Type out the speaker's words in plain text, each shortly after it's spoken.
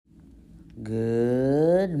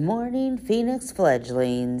Good morning, Phoenix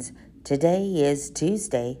fledglings. Today is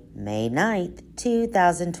Tuesday, May 9th,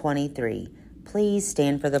 2023. Please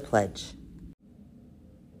stand for the pledge.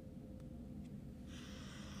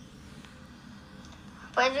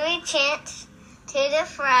 When we chant to the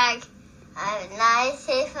flag of the United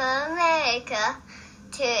States of America,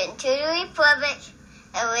 to the republic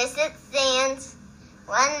in which it stands,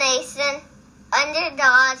 one nation, under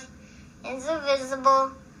God,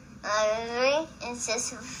 indivisible, and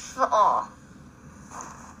justice for all.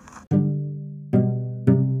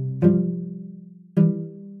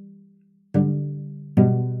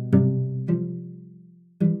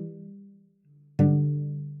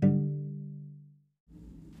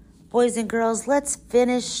 Boys and girls, let's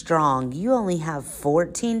finish strong. You only have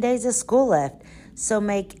 14 days of school left, so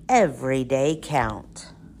make every day count.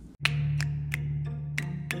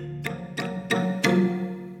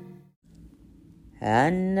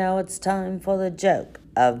 And now it's time for the joke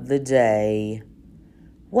of the day.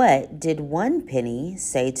 What did one penny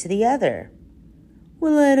say to the other?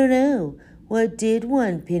 Well, I don't know. What did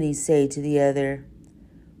one penny say to the other?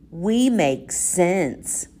 We make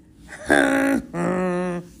sense. Who's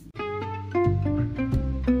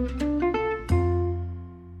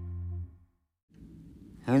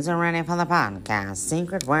ready for the podcast?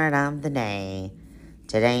 Secret word of the day.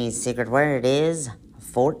 Today's secret word is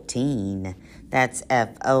 14. That's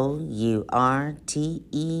FOURTEEN,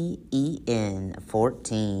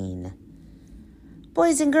 14.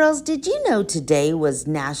 Boys and girls, did you know today was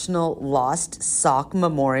National Lost Sock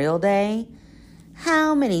Memorial Day?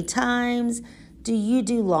 How many times do you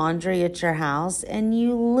do laundry at your house and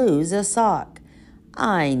you lose a sock?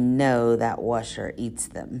 I know that washer eats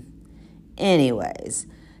them. Anyways,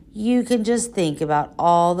 you can just think about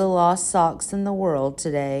all the lost socks in the world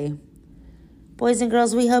today. Boys and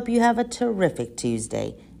girls, we hope you have a terrific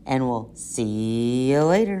Tuesday, and we'll see you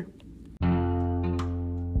later.